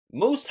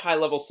Most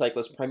high-level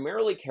cyclists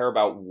primarily care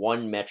about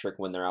one metric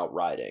when they're out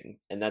riding,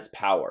 and that's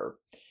power.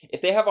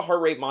 If they have a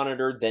heart rate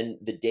monitor, then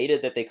the data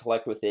that they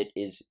collect with it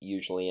is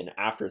usually an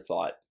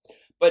afterthought.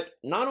 But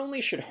not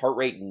only should heart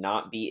rate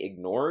not be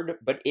ignored,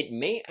 but it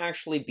may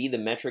actually be the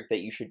metric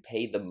that you should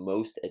pay the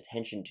most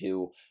attention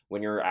to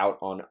when you're out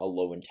on a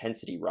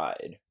low-intensity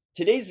ride.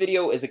 Today's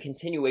video is a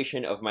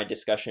continuation of my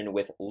discussion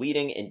with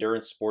leading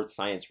endurance sports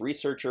science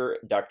researcher,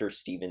 Dr.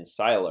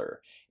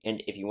 Seiler.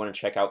 And if you want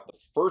to check out the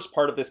first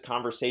part of this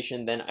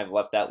conversation, then I've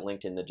left that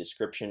linked in the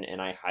description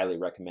and I highly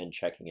recommend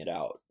checking it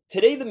out.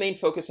 Today, the main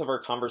focus of our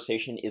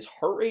conversation is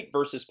heart rate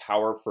versus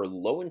power for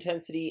low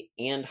intensity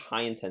and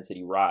high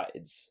intensity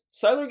rides.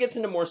 Seiler gets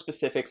into more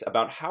specifics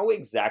about how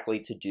exactly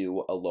to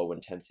do a low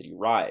intensity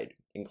ride,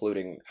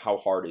 including how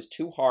hard is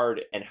too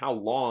hard and how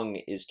long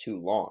is too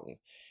long.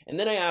 And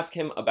then I ask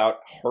him about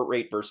heart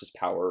rate versus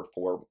power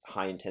for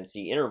high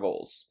intensity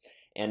intervals.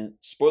 And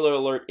spoiler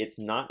alert, it's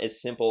not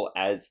as simple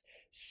as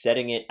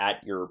setting it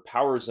at your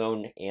power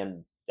zone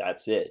and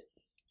that's it.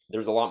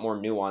 There's a lot more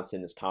nuance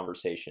in this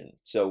conversation.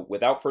 So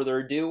without further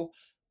ado,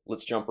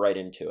 let's jump right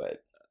into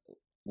it.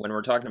 When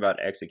we're talking about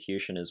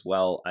execution as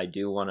well, I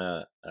do want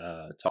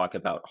to talk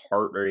about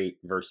heart rate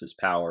versus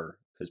power,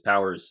 because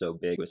power is so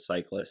big with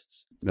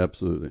cyclists.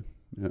 Absolutely.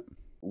 Yeah.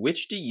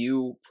 Which do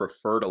you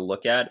prefer to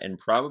look at? And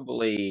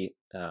probably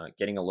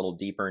getting a little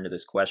deeper into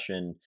this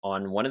question,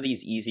 on one of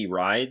these easy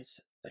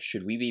rides,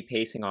 should we be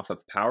pacing off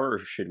of power or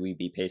should we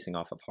be pacing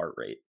off of heart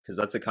rate? Because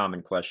that's a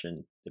common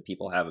question that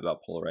people have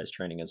about polarized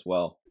training as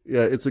well.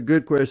 Yeah, it's a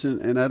good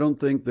question. And I don't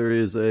think there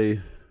is a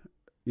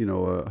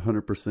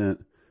 100%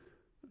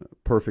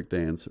 perfect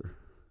answer,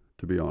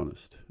 to be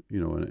honest.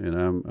 And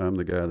I'm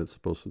the guy that's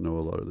supposed to know a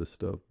lot of this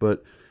stuff.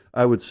 But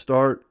I would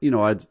start, you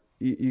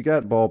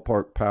got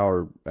ballpark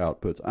power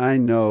outputs. I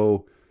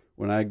know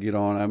when I get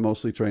on, I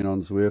mostly train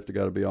on Zwift. I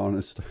got to be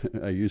honest.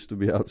 I used to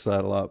be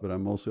outside a lot, but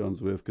I'm mostly on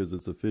Zwift because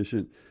it's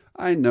efficient.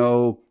 I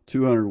know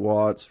 200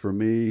 watts for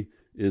me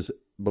is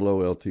below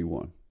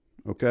LT1.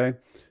 Okay.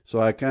 So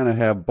I kind of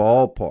have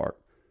ballpark,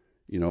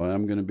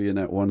 I'm going to be in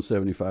that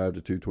 175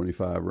 to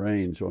 225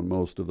 range on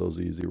most of those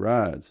easy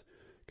rides,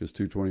 because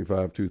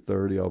 225,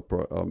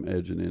 230, I'm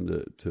edging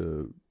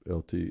into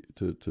LT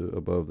to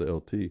above the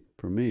LT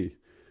for me.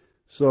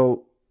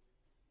 So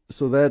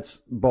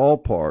that's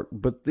ballpark,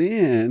 but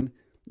then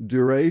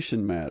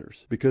duration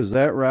matters, because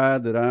that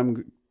ride that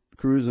I'm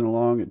cruising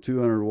along at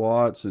 200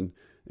 watts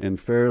and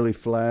fairly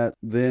flat,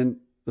 then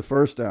the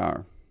first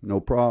hour, no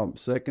problem.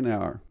 Second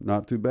hour,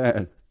 not too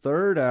bad.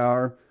 Third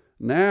hour,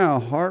 now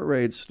heart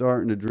rate's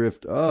starting to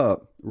drift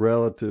up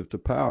relative to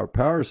power.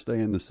 Power's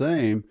staying the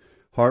same.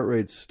 Heart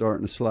rate's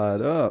starting to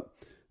slide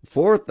up.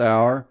 Fourth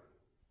hour,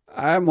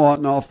 I'm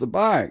wanting off the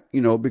bike,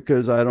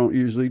 because I don't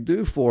usually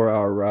do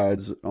 4-hour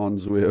rides on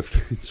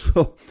Zwift.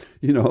 So,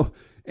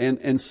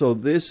 and so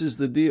this is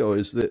the deal,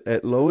 is that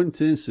at low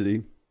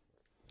intensity,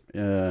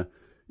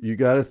 you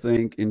got to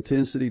think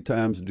intensity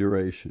times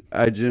duration.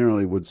 I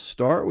generally would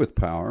start with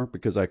power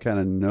because I kind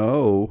of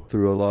know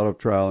through a lot of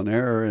trial and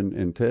error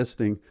and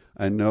testing,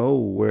 I know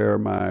where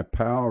my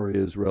power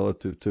is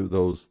relative to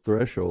those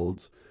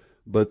thresholds.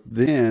 But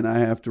then I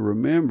have to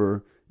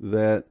remember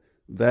that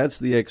that's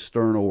the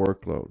external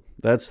workload.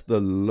 That's the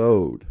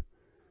load.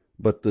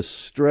 But the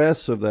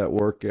stress of that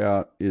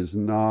workout is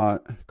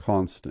not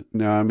constant.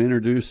 Now I'm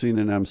introducing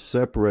and I'm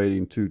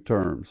separating two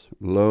terms.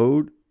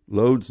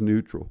 Load's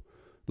neutral.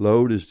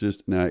 Load is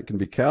just, now it can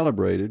be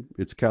calibrated.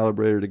 It's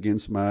calibrated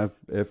against my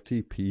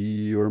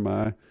FTP or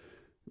my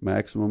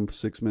maximum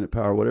 6-minute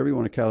power, whatever you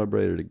want to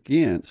calibrate it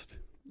against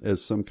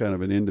as some kind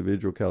of an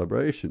individual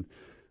calibration.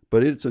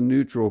 But it's a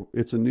neutral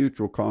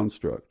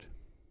construct,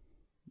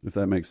 if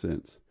that makes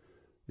sense.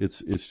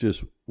 It's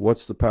just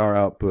what's the power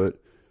output,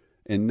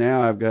 and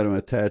now I've got to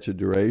attach a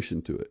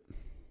duration to it.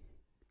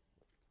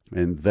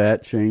 And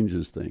that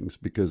changes things,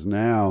 because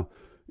now,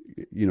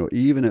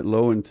 even at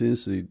low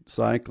intensity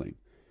cycling,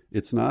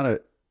 it's not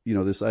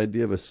this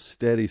idea of a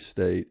steady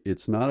state.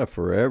 It's not a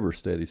forever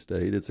steady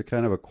state. It's a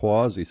kind of a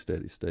quasi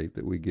steady state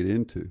that we get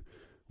into.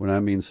 When I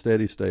mean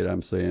steady state,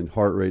 I'm saying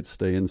heart rate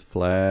staying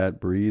flat,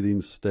 breathing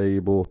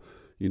stable.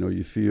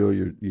 You feel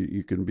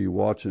you can be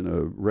watching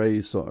a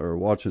race or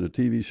watching a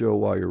TV show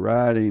while you're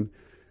riding.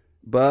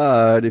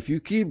 But if you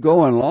keep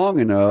going long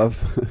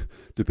enough,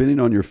 depending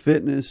on your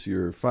fitness,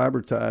 your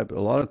fiber type, a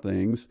lot of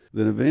things,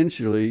 then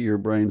eventually your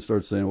brain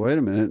starts saying, wait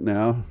a minute,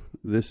 now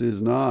this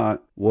is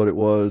not what it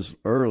was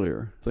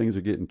earlier. Things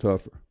are getting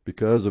tougher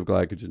because of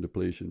glycogen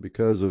depletion,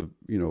 because of,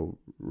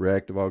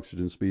 reactive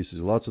oxygen species,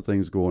 lots of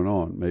things going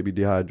on, maybe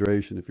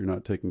dehydration if you're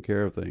not taking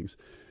care of things.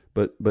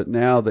 But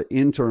now the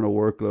internal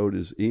workload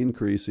is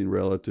increasing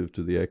relative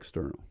to the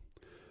external.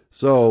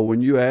 So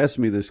when you ask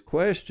me this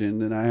question,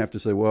 then I have to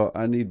say, well,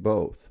 I need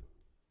both.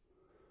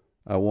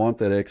 I want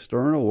that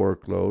external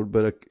workload,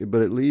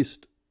 but at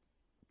least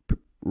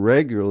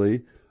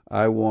regularly,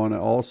 I want to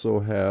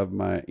also have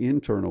my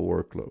internal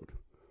workload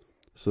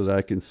so that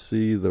I can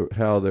see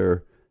how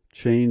they're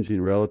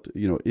changing relative,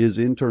 is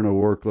internal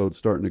workload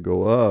starting to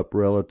go up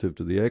relative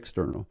to the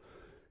external?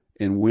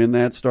 And when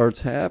that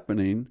starts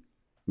happening,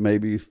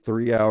 maybe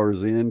 3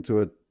 hours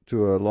into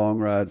a long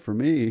ride for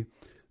me,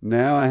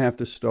 now I have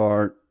to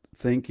start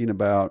thinking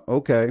about,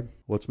 okay,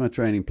 what's my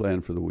training plan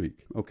for the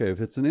week? Okay,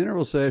 if it's an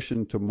interval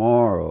session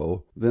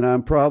tomorrow, then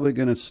I'm probably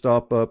going to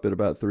stop up at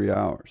about 3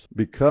 hours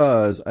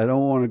because I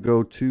don't want to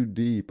go too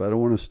deep. I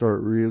don't want to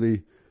start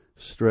really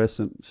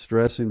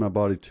stressing my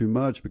body too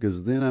much,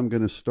 because then I'm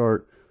going to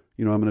start,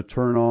 I'm going to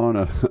turn on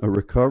a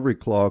recovery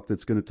clock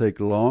that's going to take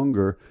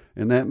longer,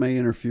 and that may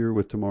interfere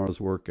with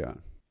tomorrow's workout.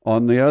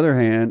 On the other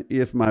hand,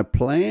 if my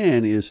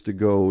plan is to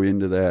go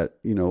into that,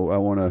 I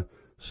want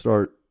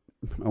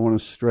to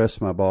stress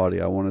my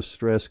body. I want to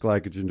stress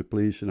glycogen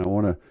depletion. I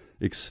want to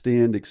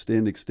extend,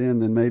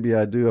 then maybe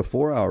I do a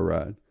 4-hour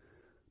ride.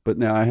 But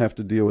now I have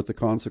to deal with the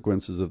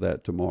consequences of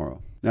that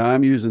tomorrow. Now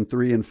I'm using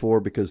 3 and 4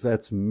 because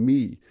that's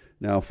me.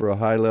 Now for a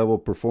high level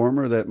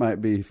performer, that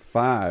might be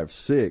 5,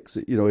 6.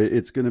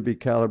 It's going to be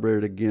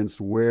calibrated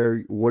against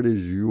what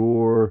is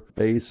your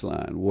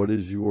baseline? What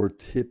is your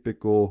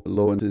typical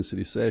low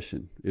intensity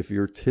session? If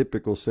your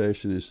typical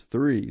session is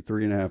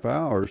 3.5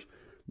 hours,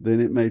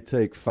 then it may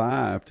take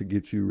 5 to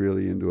get you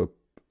really into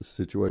a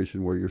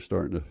situation where you're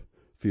starting to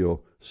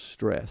feel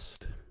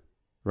stressed,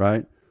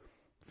 right?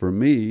 For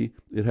me,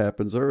 it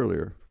happens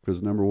earlier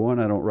because, number one,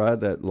 I don't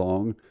ride that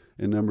long,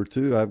 and number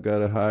two, I've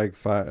got a high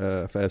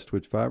fast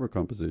twitch fiber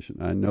composition.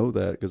 I know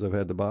that because I've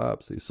had the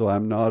biopsy. So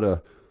I'm not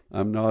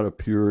a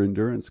pure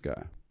endurance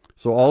guy.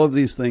 So all of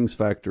these things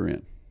factor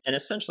in. And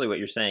essentially what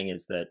you're saying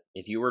is that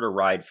if you were to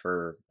ride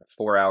for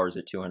 4 hours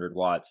at 200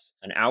 watts,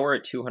 an hour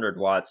at 200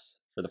 watts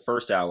for the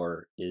first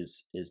hour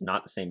is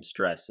not the same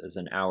stress as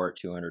an hour at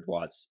 200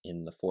 watts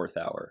in the fourth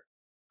hour,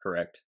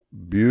 correct?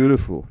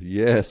 Beautiful.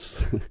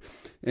 Yes.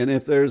 And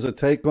if there's a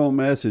take-home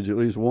message, at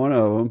least one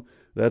of them,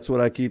 that's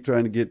what I keep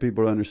trying to get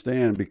people to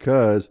understand,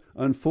 because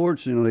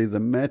unfortunately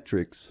the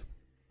metrics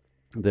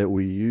that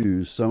we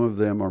use, some of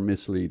them are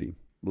misleading.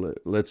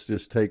 Let's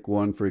just take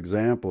one, for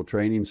example,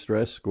 training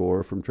stress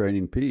score from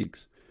Training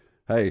Peaks.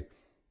 Hey,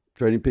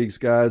 Training Peaks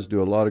guys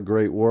do a lot of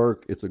great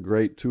work. It's a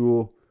great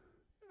tool.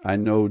 I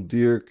know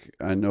Dirk,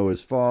 I know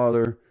his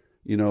father,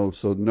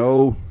 so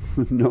no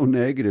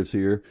negatives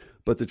here.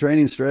 But the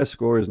training stress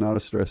score is not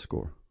a stress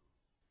score.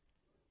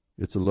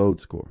 It's a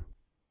load score.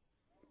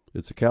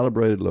 It's a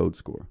calibrated load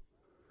score,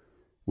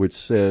 which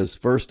says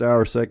first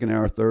hour, second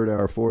hour, third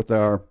hour, fourth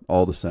hour,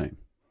 all the same.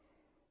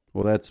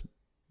 Well, that's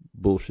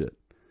bullshit.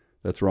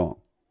 That's wrong.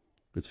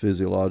 It's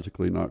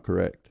physiologically not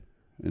correct.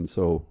 And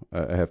so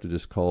I have to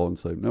just call and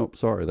say, nope,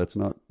 sorry, that's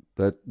not,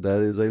 that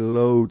is a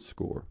load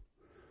score.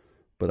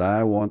 But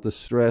I want the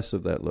stress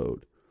of that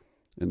load.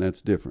 And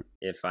that's different.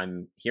 If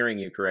I'm hearing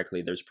you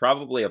correctly, there's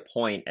probably a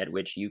point at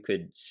which you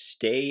could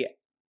stay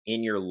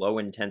in your low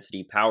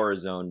intensity power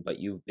zone, but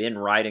you've been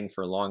riding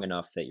for long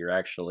enough that you're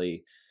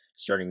actually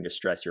starting to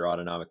stress your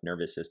autonomic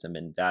nervous system.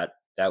 And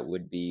that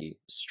would be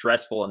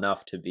stressful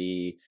enough to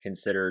be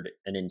considered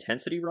an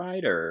intensity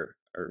ride or...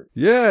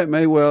 Yeah,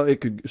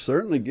 it could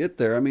certainly get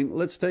there. I mean,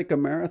 let's take a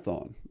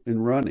marathon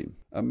in running.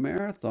 A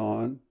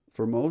marathon,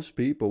 for most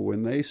people,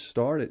 when they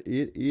start it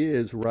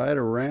is right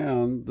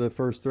around the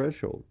first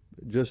threshold,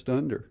 just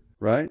under,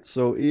 right?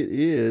 So it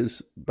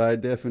is, by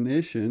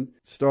definition,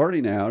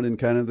 starting out in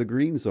kind of the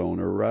green zone,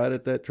 or right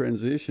at that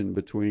transition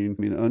between,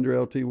 under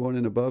LT1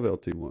 and above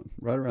LT1,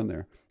 right around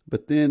there.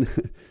 But then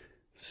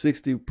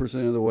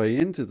 60% of the way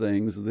into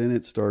things, then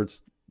it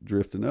starts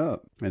drifting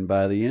up, and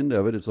by the end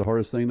of it, it's the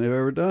hardest thing they've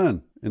ever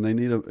done, and they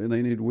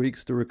need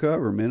weeks to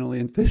recover mentally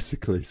and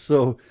physically.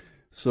 So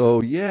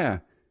yeah,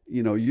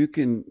 you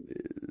can,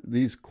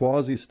 these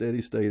quasi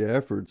steady state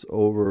efforts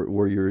over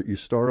where you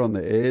start on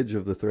the edge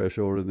of the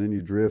threshold and then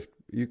you drift,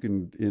 you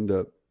can end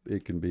up,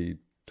 it can be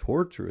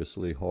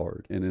torturously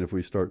hard. And then if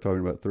we start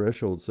talking about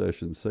threshold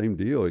sessions, same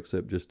deal,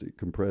 except just it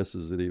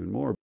compresses it even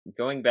more.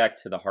 Going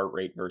back to the heart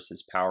rate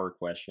versus power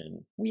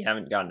question, we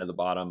haven't gotten to the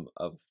bottom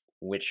of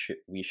which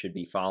we should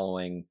be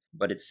following,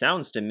 but it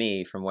sounds to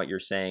me from what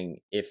you're saying,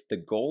 if the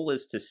goal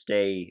is to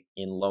stay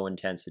in low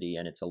intensity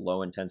and it's a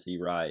low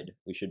intensity ride,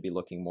 we should be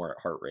looking more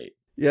at heart rate.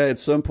 Yeah, at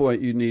some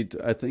point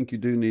I think you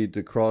do need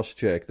to cross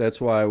check.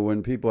 That's why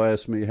when people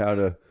ask me how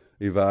to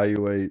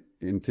evaluate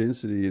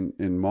intensity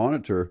and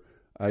monitor,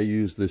 I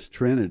use this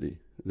trinity,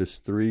 this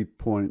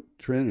 3-point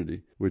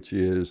trinity, which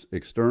is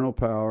external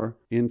power,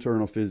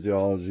 internal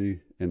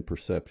physiology, and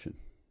perception.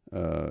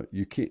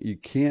 You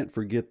can't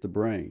forget the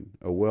brain.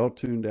 A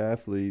well-tuned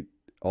athlete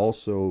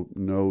also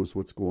knows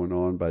what's going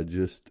on by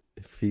just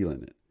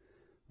feeling it,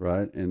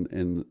 right?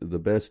 And the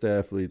best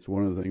athletes,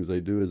 one of the things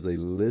they do is they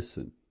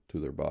listen to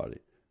their body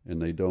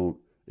and they don't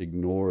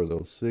ignore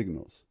those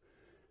signals.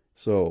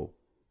 So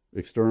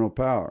external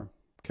power,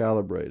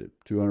 calibrated,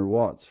 200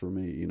 watts for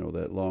me,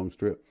 that long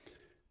strip.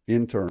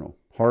 Internal,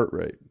 heart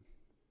rate,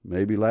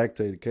 maybe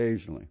lactate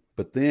occasionally.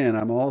 But then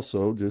I'm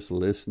also just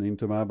listening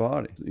to my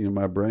body.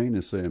 My brain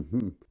is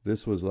saying,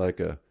 this was like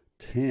a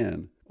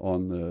 10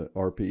 on the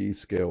RPE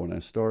scale when I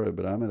started,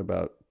 but I'm at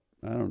about,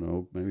 I don't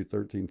know, maybe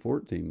 13,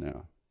 14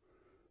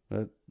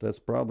 now. That's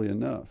probably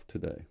enough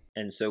today.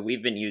 And so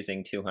we've been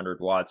using 200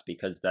 watts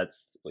because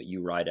that's what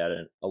you ride at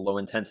a low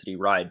intensity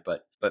ride.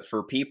 But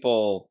for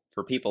people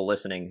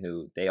listening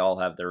who they all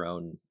have their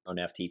own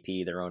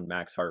FTP, their own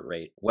max heart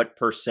rate, what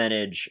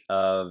percentage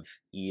of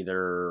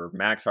either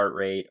max heart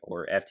rate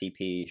or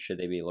FTP should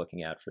they be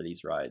looking at for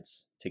these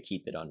rides to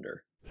keep it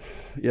under?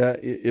 Yeah,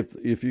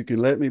 if you can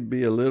let me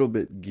be a little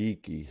bit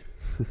geeky,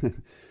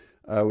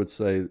 I would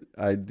say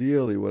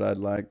ideally what I'd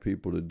like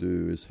people to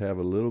do is have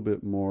a little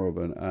bit more of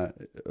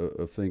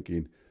of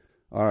thinking,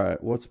 all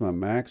right, what's my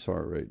max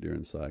heart rate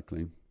during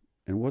cycling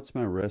and what's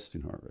my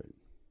resting heart rate?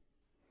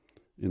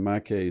 In my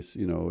case,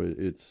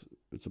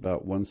 it's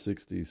about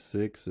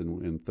 166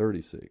 and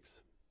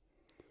 36.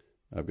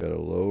 I've got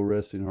a low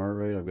resting heart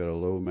rate, I've got a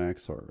low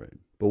max heart rate.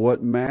 But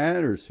what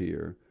matters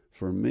here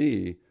for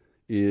me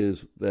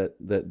is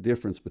that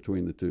difference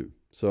between the two.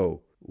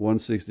 So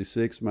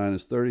 166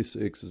 minus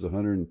 36 is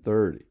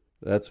 130.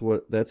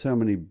 That's how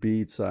many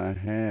beats I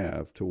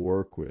have to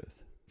work with.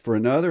 For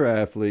another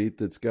athlete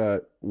that's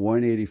got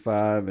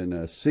 185 and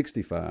a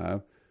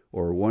 65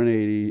 or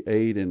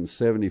 188 and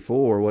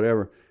 74,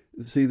 whatever,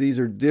 see, these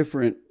are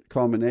different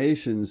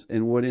combinations,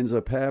 and what ends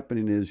up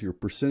happening is your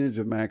percentage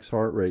of max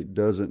heart rate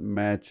doesn't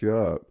match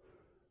up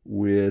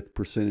with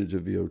percentage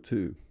of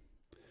VO2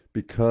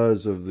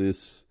 because of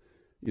this.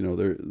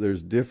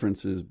 There's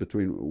differences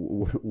between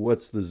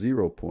what's the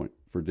 0 point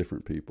for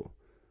different people.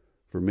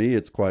 For me,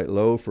 it's quite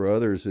low. For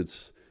others,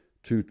 it's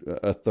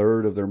a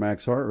third of their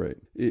max heart rate.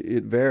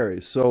 It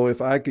varies. So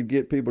if I could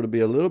get people to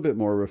be a little bit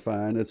more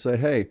refined and say,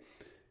 hey,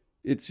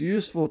 it's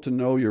useful to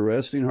know your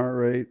resting heart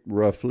rate,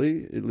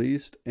 roughly at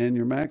least, and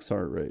your max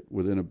heart rate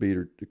within a beat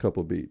or a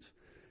couple of beats.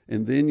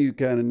 And then you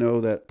kind of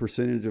know that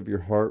percentage of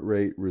your heart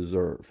rate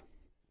reserve.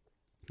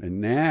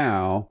 And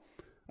now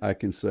I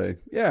can say,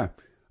 yeah,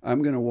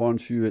 I'm going to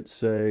want you at,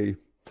 say,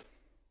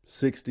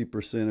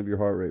 60% of your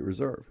heart rate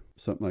reserve,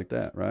 something like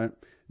that, right?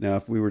 Now,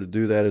 if we were to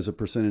do that as a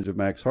percentage of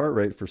max heart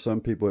rate, for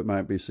some people it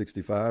might be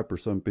 65, for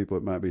some people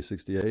it might be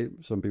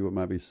 68, some people it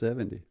might be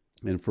 70.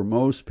 And for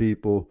most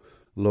people,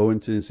 low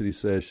intensity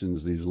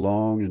sessions, these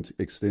long and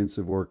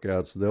extensive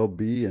workouts, they'll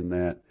be in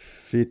that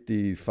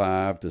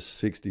 55 to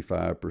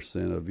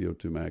 65% of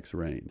VO2 max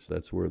range.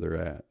 That's where they're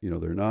at.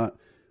 They're not,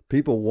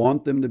 people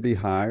want them to be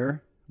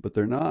higher, but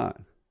they're not.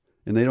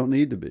 And they don't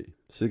need to be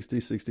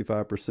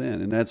 60-65%.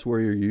 And that's where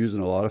you're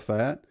using a lot of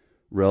fat,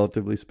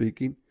 relatively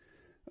speaking.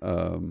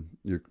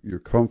 You're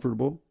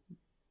comfortable,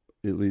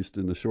 at least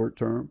in the short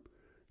term.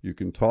 You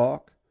can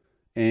talk,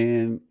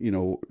 and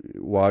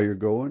while you're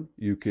going,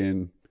 you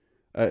can.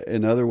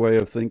 Another way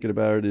of thinking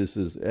about it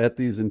is at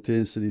these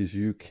intensities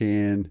you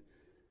can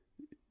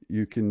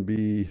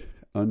be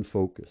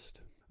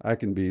unfocused. I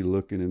can be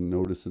looking and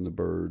noticing the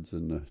birds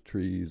and the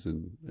trees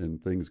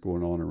and things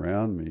going on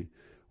around me.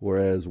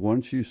 Whereas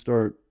once you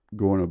start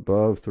going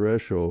above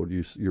threshold,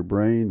 your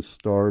brain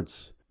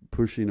starts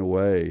pushing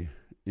away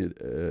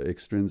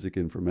extrinsic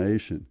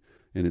information,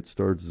 and it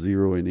starts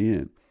zeroing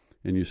in,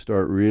 and you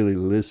start really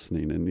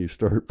listening, and you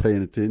start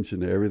paying attention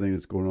to everything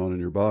that's going on in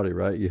your body,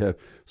 right?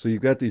 So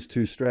you've got these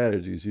two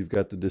strategies. You've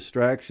got the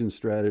distraction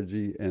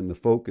strategy and the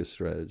focus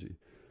strategy.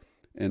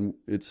 And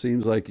it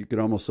seems like you could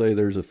almost say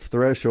there's a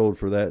threshold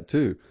for that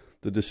too.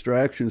 The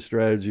distraction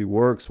strategy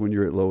works when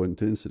you're at low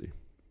intensity.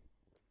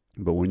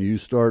 But when you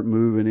start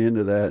moving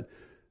into that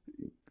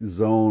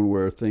zone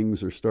where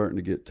things are starting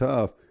to get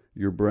tough,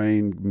 your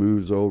brain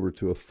moves over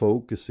to a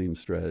focusing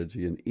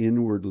strategy, an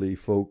inwardly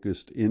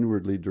focused,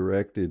 inwardly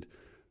directed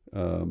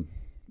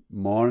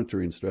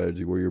monitoring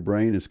strategy, where your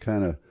brain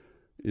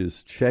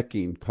is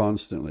checking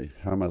constantly.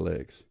 How are my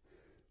legs?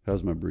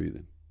 How's my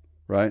breathing?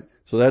 Right?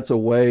 So that's a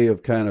way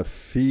of kind of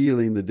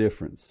feeling the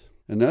difference.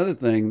 Another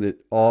thing that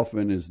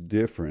often is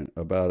different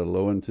about a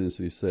low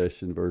intensity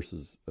session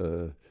versus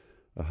a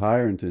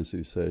higher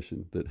intensity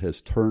session that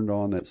has turned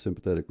on that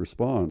sympathetic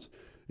response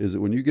is that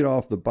when you get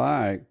off the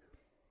bike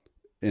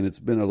and it's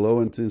been a low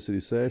intensity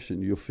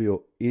session, you'll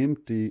feel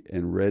empty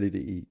and ready to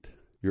eat.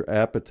 Your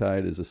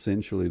appetite is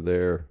essentially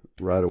there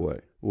right away.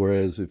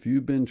 Whereas if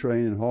you've been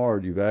training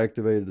hard, you've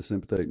activated the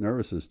sympathetic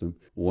nervous system,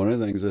 one of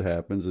the things that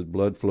happens is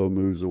blood flow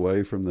moves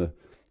away from the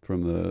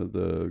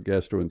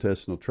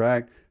gastrointestinal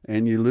tract,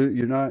 and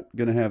you're not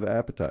going to have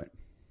appetite.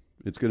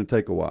 It's going to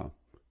take a while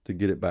to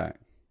get it back.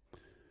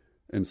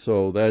 And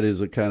so that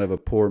is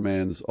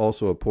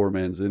also a poor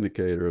man's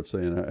indicator of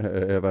saying,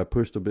 have I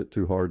pushed a bit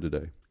too hard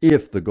today?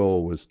 If the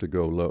goal was to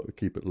go low,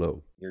 keep it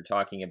low. You're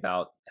talking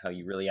about how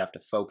you really have to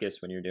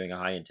focus when you're doing a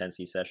high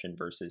intensity session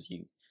versus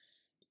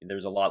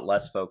there's a lot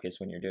less focus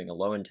when you're doing a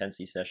low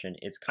intensity session.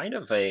 It's kind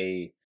of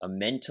a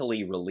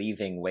mentally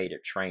relieving way to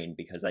train,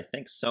 because I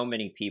think so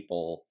many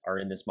people are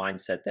in this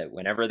mindset that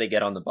whenever they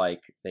get on the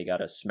bike, they got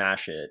to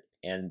smash it.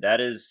 And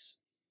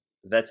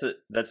that's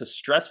a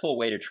stressful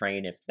way to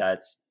train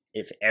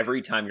if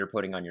every time you're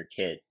putting on your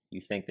kit, you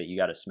think that you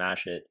got to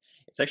smash it.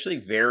 It's actually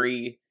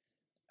very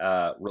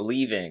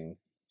relieving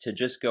to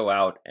just go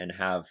out and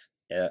have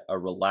a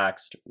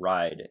relaxed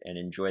ride and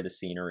enjoy the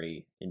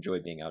scenery, enjoy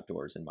being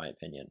outdoors, in my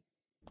opinion.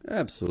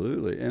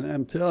 Absolutely. And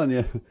I'm telling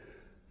you,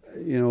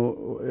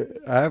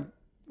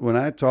 when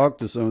I talk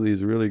to some of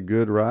these really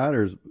good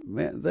riders,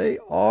 man, they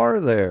are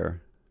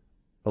there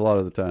a lot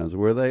of the times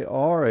where they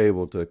are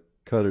able to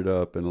cut it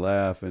up and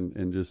laugh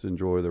and just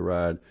enjoy the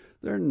ride.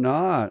 They're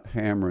not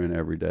hammering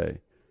every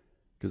day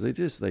because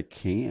they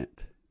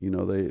can't.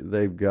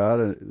 They've got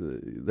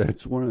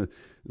to.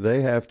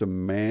 They have to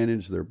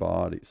manage their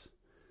bodies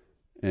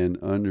and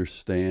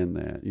understand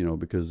that,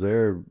 because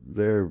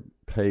they're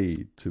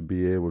paid to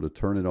be able to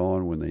turn it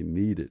on when they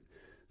need it.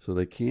 So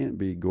they can't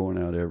be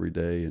going out every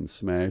day and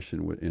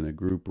smashing in a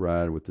group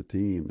ride with the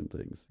team and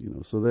things,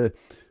 So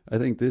I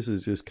think this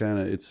is just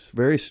it's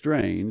very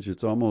strange.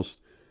 It's almost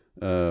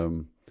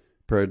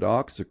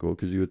paradoxical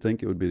because you would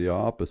think it would be the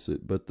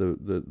opposite. But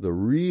the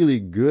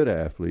really good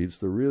athletes,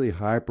 the really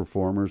high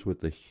performers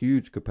with the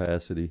huge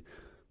capacity,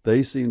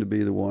 they seem to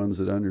be the ones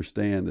that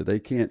understand that they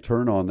can't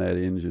turn on that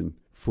engine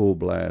full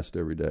blast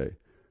every day,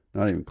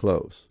 not even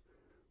close.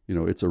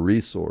 It's a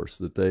resource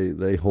that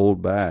they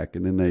hold back,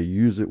 and then they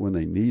use it when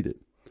they need it.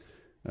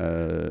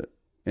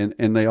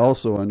 And they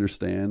also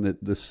understand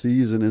that the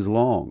season is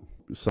long.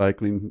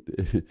 Cycling,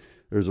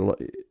 there's a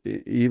lot,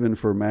 even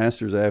for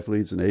masters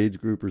athletes and age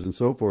groupers and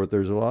so forth,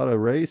 there's a lot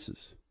of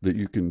races that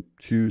you can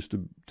choose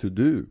to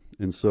do.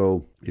 And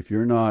so if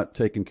you're not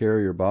taking care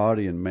of your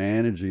body and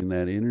managing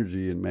that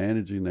energy and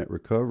managing that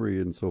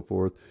recovery and so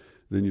forth,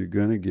 then you're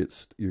going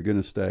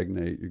to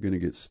stagnate. You're going to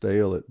get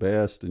stale at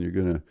best, and you're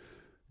going to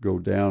go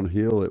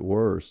downhill at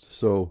worst.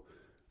 So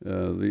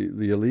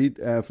the elite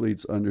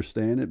athletes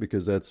understand it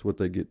because that's what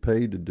they get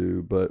paid to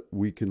do, but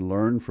we can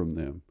learn from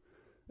them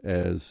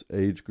as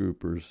age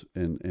groupers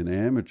and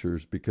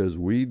amateurs because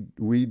we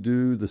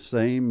do the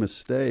same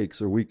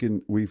mistakes, or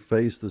we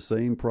face the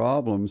same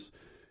problems.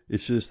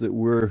 It's just that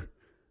we're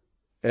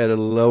at a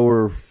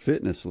lower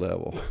fitness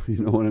level, you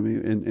know what I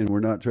mean? And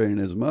we're not training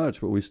as much,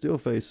 but we still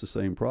face the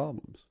same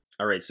problems.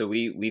 All right, so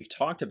we've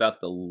talked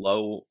about the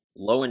low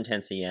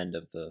intensity end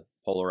of the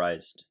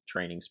polarized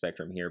training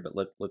spectrum here, but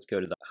let's go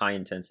to the high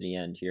intensity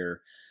end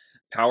here.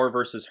 Power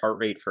versus heart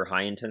rate for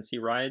high intensity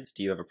rides.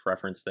 Do you have a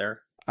preference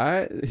there?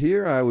 I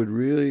would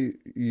really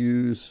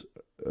use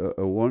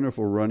a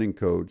wonderful running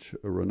coach,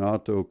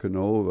 Renato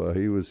Canova.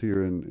 He was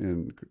here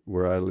in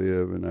where I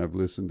live, and I've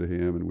listened to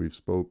him, and we've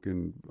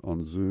spoken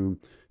on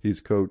Zoom.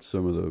 He's coached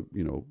some of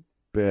the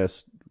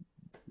best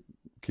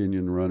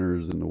Kenyan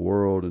runners in the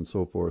world and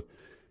so forth.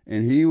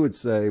 And he would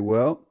say,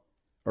 well,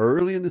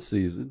 early in the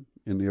season,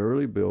 in the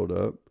early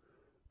build-up,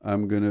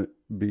 I'm going to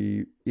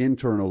be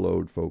internal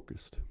load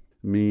focused,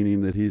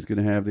 meaning that he's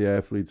going to have the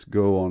athletes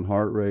go on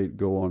heart rate,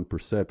 go on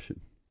perception.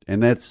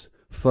 And that's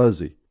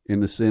fuzzy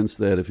in the sense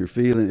that if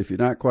you're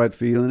not quite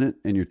feeling it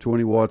and you're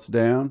 20 watts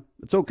down,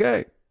 it's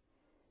okay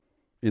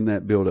in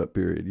that build-up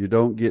period. You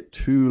don't get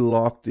too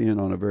locked in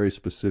on a very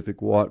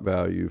specific watt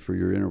value for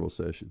your interval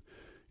session.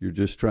 You're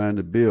just trying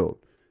to build.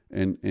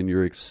 And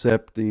you're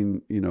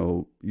accepting,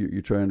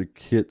 you're trying to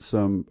hit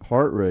some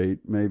heart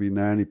rate, maybe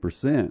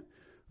 90%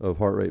 of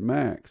heart rate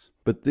max.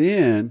 But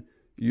then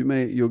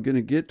you're going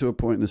to get to a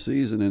point in the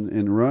season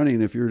and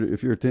running. If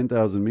you're a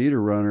 10,000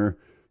 meter runner,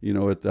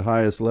 at the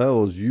highest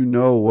levels,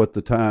 what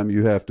the time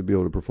you have to be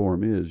able to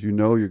perform is. You're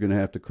going to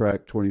have to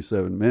crack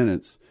 27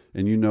 minutes,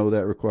 and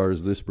that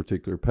requires this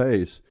particular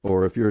pace.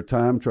 Or if you're a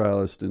time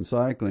trialist in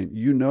cycling,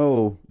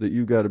 that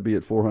you got to be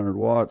at 400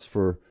 watts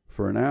for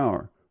an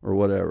hour or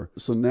whatever.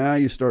 So now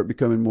you start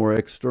becoming more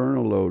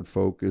external load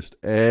focused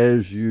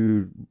as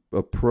you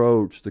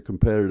approach the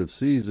competitive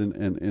season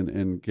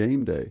and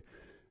game day.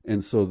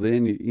 And so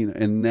then,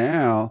 and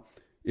now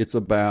it's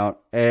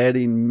about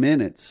adding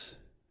minutes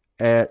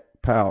at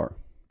power,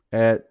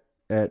 at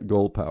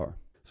goal power.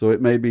 So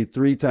it may be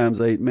 3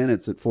 times 8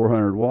 minutes at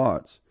 400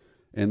 watts.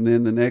 And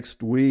then the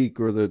next week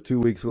or the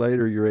 2 weeks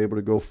later, you're able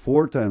to go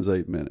 4 times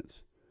 8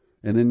 minutes.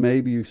 And then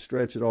maybe you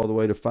stretch it all the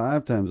way to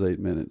 5 times 8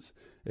 minutes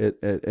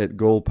at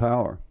goal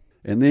power.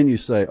 And then you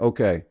say,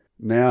 okay,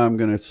 now I'm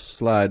going to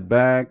slide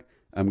back.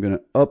 I'm going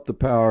to up the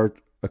power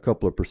a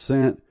couple of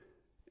percent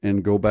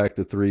and go back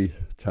to 3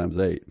 times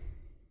 8.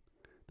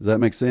 Does that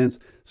make sense?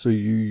 So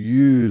you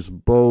use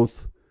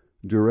both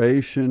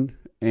duration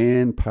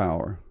and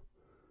power,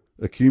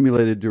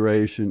 accumulated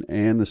duration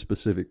and the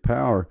specific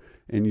power,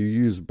 and you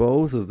use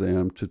both of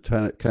them to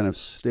kind of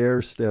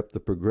stair step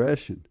the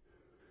progression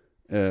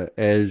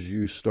as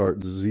you start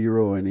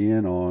zeroing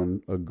in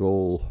on a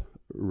goal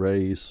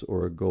race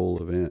or a goal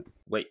event.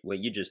 What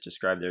you just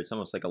described there, it's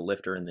almost like a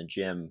lifter in the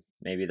gym.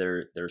 Maybe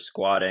they're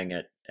squatting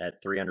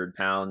at 300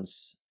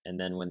 pounds, and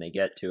then when they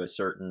get to a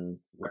certain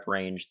rep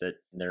range that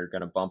they're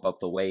going to bump up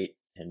the weight,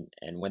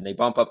 and when they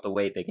bump up the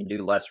weight, they can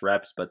do less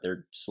reps, but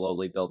they're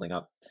slowly building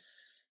up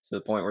to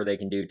the point where they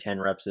can do 10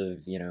 reps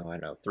of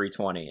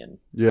 320, and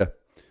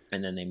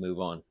then they move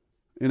on.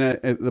 And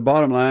the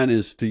bottom line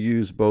is to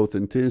use both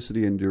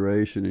intensity and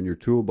duration in your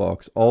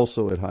toolbox,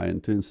 also at high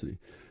intensity.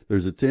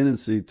 There's a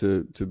tendency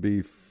to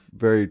be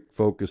very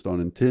focused on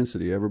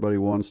intensity. Everybody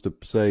wants to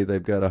say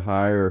they've got a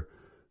higher,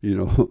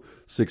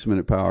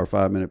 6-minute power,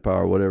 5-minute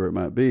power, whatever it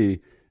might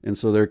be. And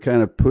so they're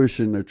kind of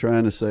pushing, they're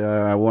trying to say,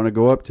 I want to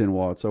go up 10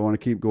 watts. I want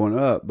to keep going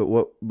up.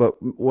 But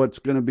what's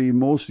going to be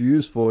most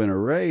useful in a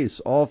race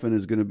often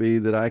is going to be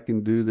that I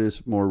can do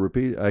this more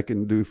repeat. I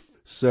can do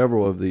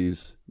several of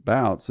these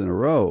bouts in a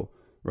row,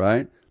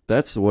 right?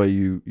 That's the way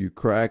you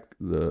crack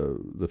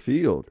the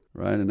field,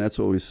 right? And that's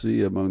what we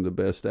see among the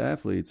best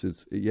athletes.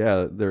 It's,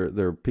 yeah,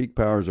 their peak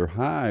powers are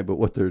high, but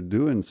what they're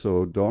doing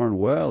so darn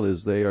well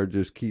is they are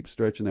just keep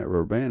stretching that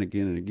rubber band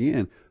again and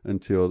again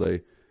until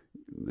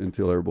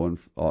everyone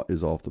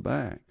is off the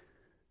back,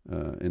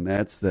 and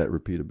that's that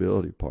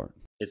repeatability part.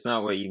 It's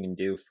not what you can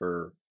do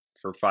for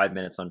 5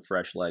 minutes on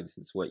fresh legs.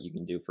 It's what you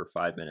can do for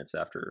 5 minutes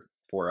after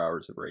 4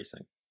 hours of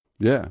racing.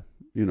 Yeah,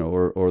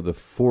 or the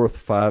fourth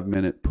 5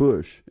 minute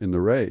push in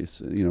the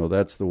race.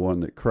 That's the one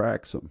that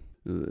cracks them.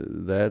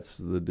 That's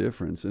the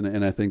difference,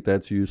 and I think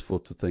that's useful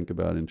to think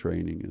about in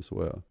training as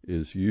well.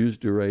 Is use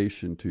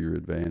duration to your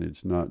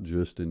advantage, not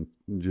just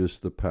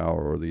the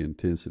power or the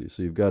intensity.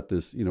 So you've got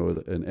this,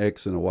 an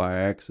X and a Y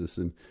axis,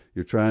 and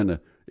you're trying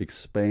to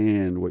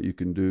expand what you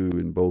can do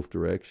in both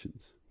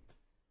directions.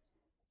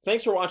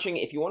 Thanks for watching.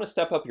 If you want to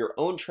step up your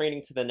own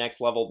training to the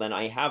next level, then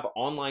I have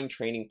online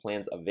training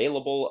plans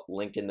available,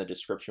 linked in the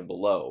description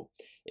below.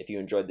 If you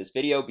enjoyed this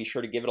video, be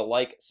sure to give it a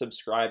like,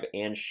 subscribe,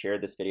 and share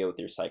this video with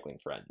your cycling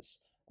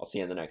friends. I'll see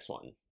you in the next one.